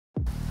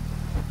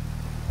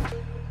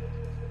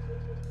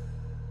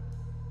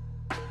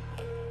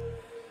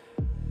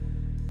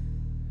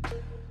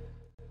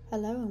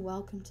Hello and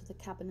welcome to the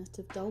Cabinet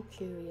of Doll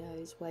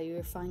Curios, where you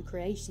will find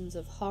creations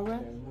of horror,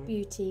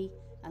 beauty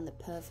and the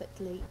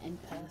perfectly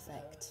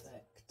imperfect.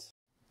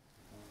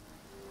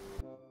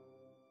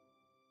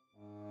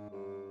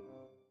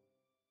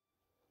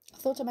 I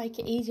thought I'd make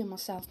it easy on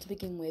myself to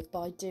begin with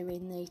by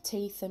doing the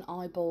teeth and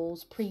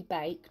eyeballs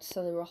pre-baked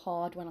so they were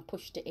hard when I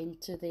pushed it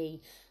into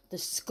the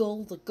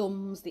skull, the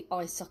gums, the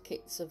eye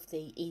sockets of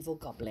the evil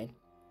goblin.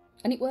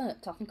 And it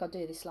worked. I think I'll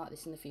do this like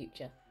this in the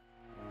future.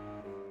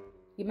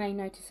 You may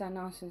notice how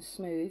nice and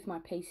smooth my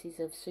pieces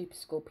of Super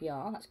Sculpey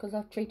are. That's because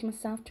I've treated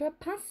myself to a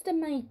pasta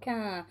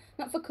maker.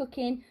 Not for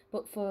cooking,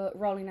 but for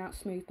rolling out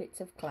smooth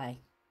bits of clay.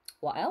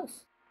 What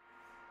else?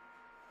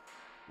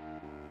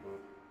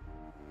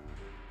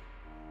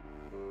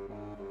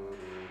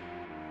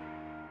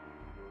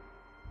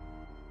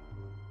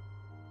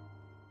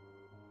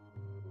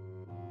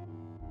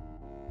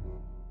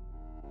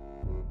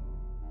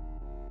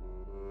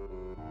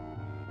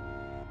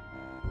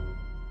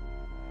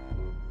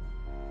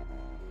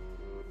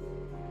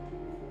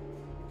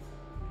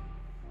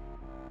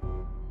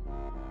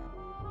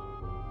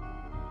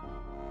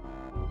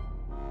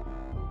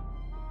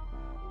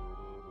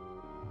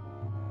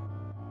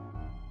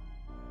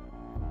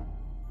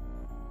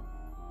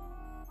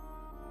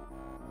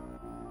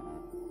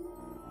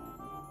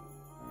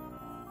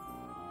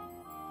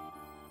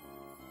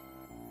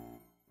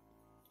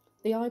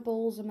 The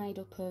eyeballs are made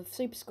up of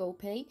Super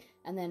Sculpey,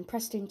 and then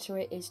pressed into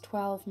it is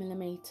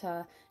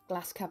 12mm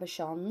glass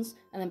cabochons,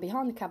 and then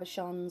behind the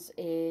cabochons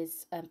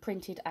is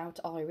printed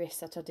out iris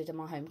that I did on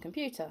my home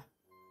computer.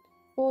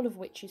 All of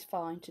which is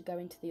fine to go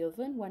into the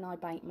oven when I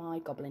bake my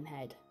goblin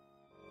head.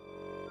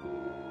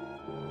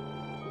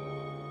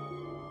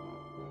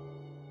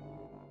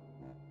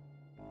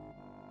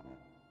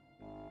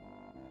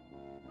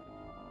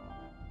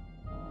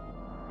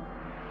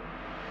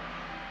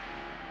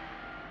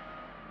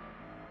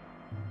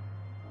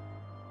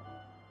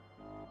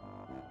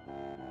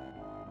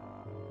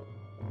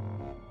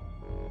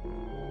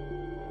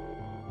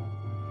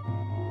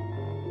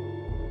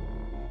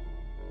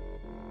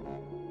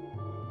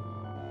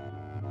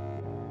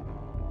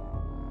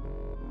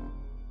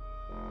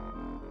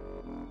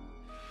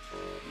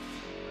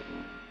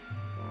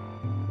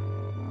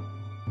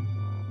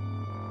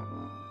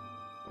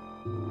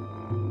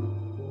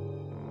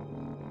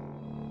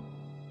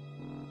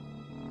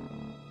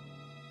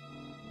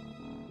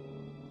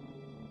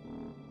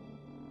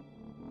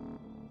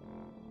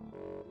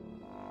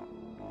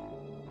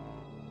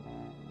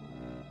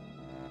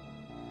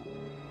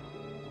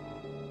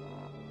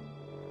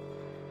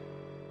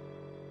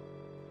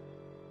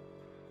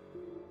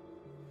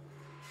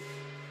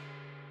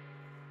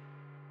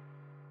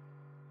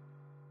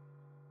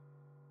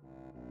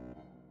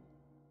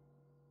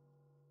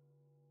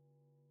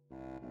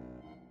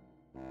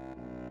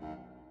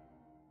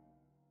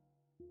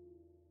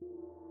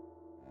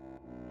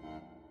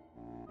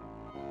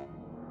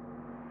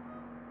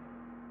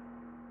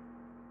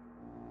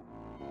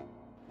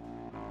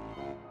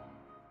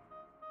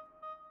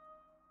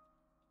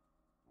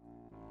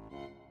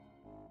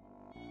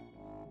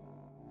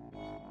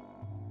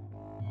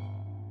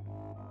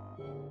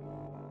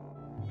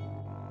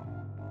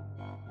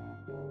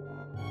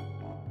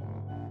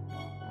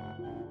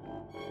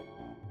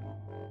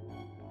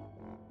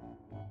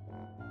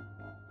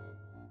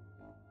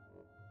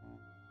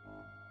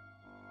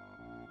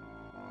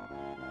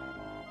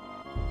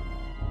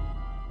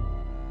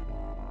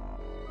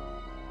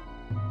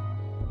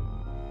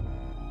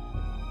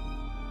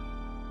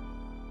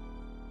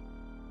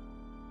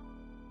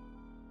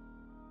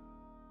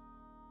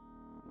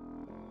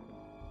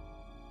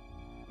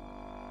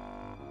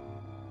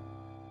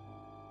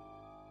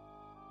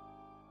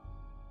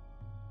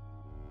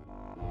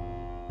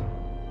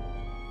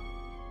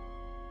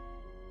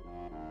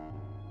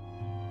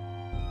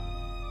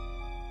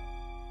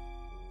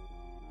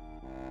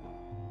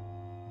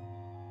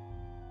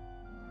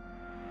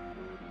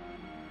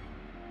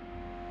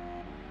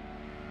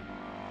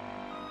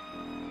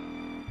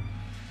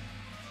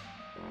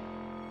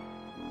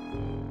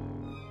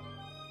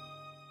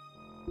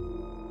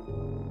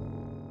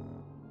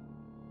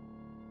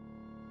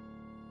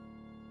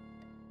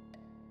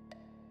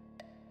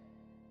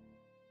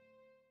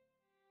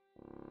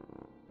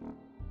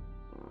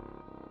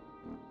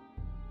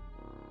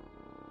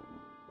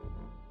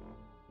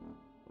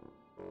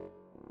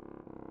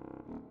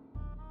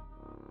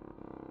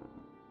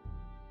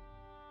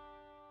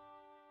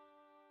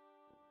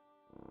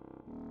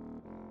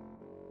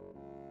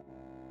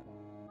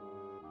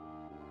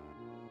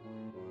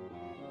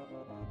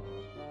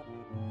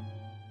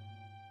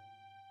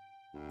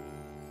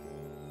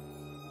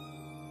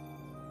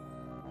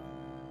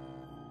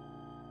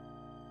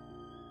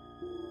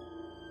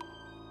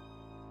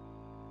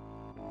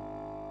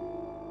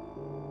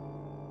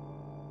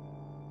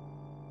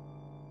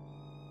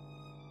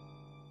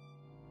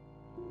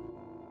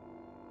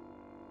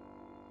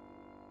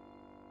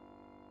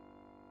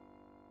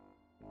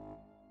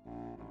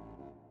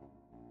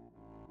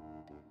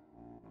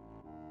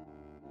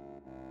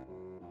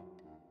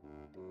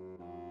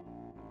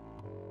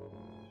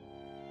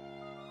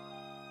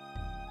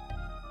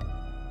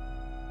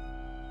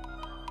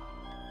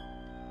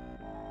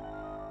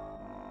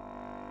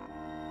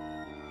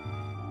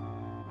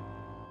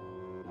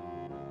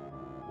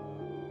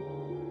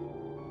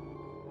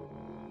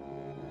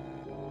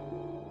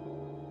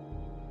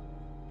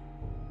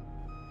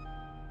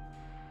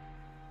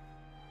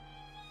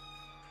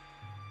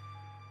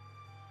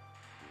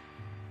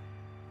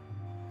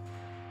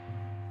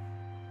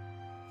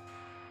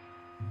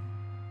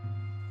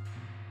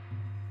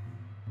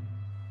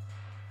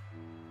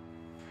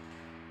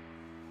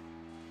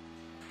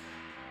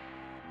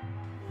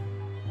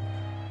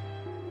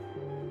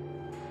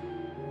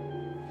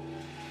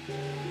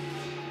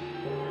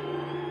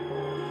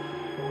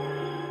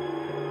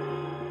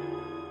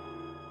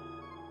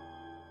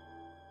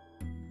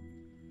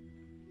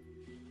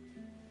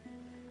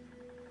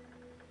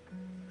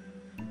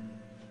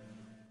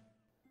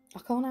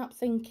 I can't help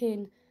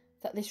thinking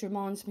that this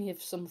reminds me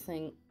of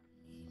something.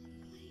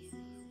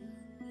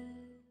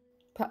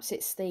 Perhaps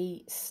it's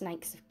the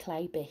snakes of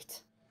clay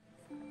bit.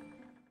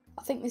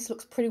 I think this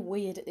looks pretty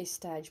weird at this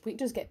stage, but it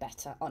does get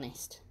better,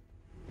 honest.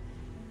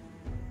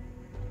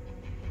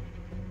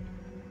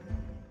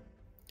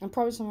 I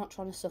promise I'm not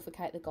trying to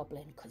suffocate the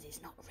goblin because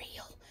it's not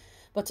real.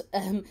 But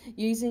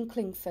using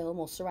cling film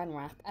or saran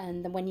wrap,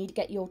 and then when you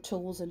get your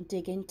tools and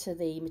dig into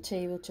the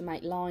material to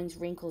make lines,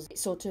 wrinkles, it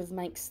sort of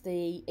makes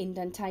the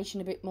indentation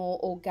a bit more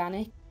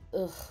organic.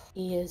 Ugh,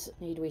 ears,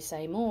 need we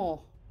say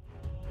more?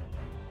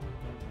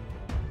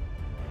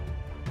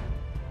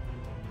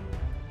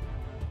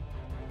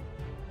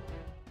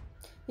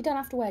 You don't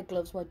have to wear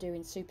gloves while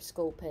doing Super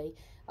Sculpey.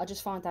 I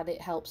just find that it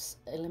helps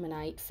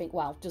eliminate,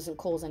 doesn't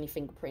cause any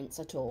fingerprints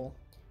at all,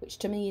 which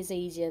to me is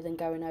easier than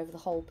going over the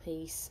whole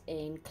piece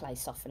in clay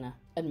softener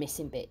and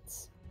missing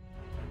bits.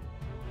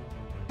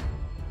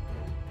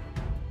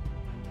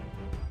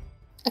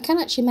 I can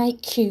actually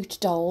make cute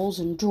dolls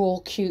and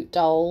draw cute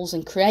dolls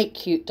and create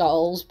cute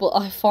dolls, but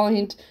I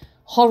find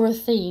horror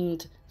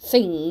themed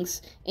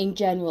things in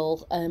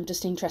general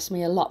just interest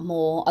me a lot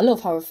more. I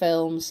love horror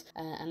films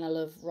and I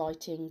love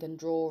writing and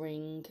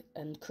drawing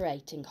and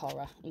creating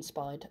horror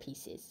inspired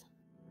pieces.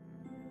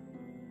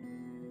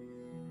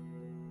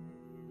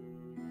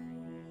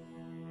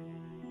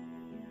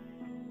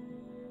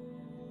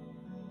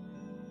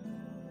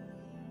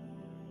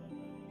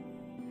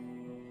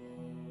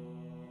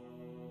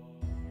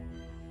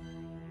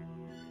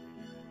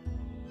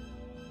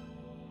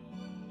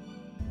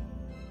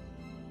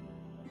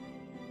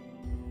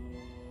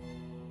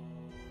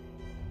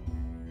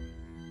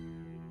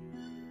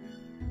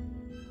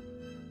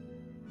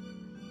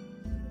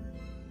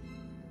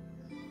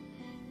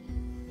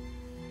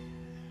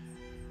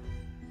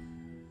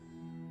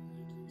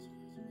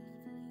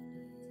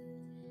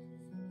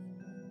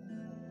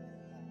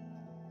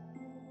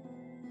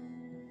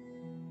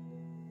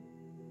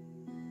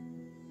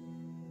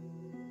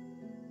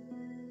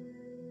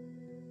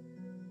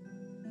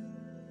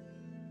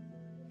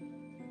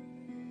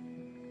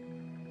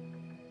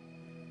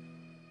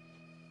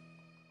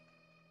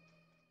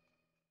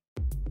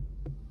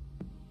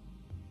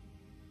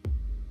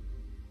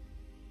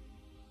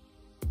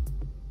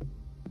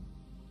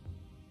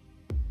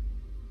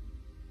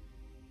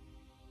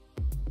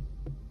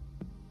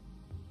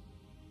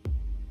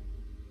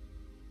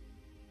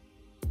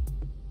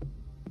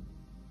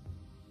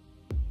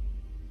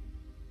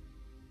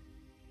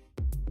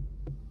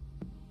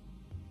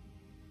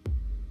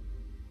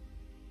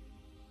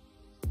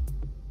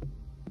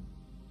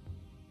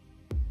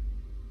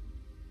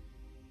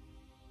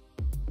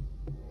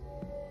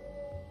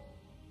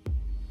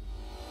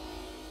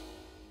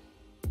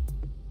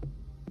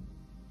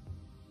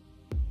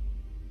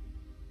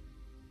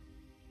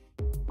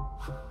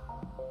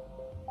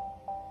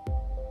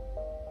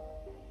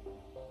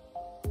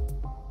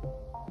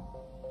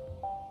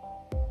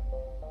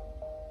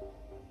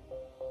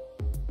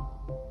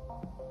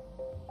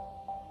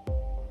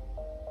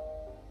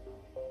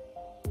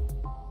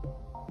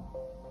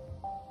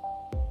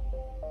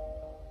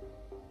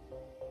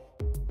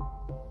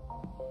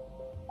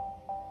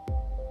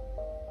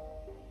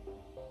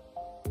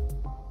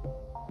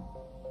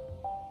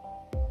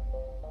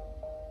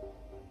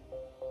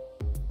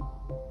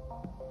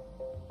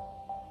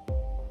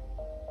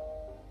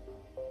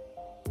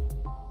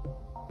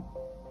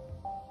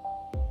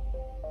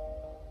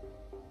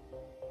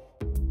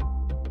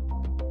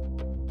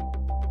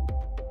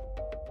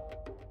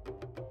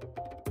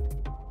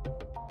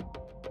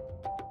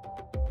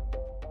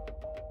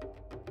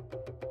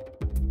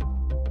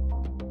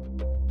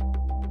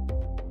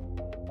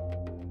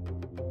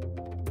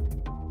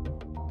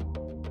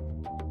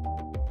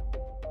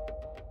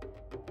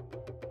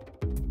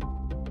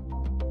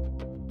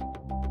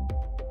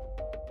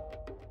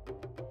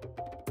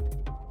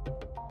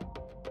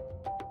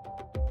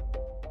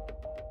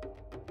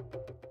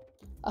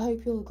 I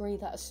hope you'll agree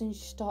that as soon as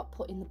you start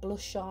putting the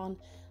blush on,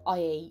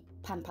 i.e.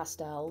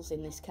 Panpastels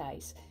in this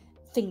case,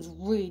 things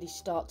really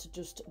start to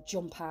just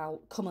jump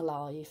out, come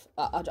alive.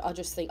 I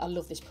just think I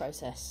love this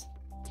process.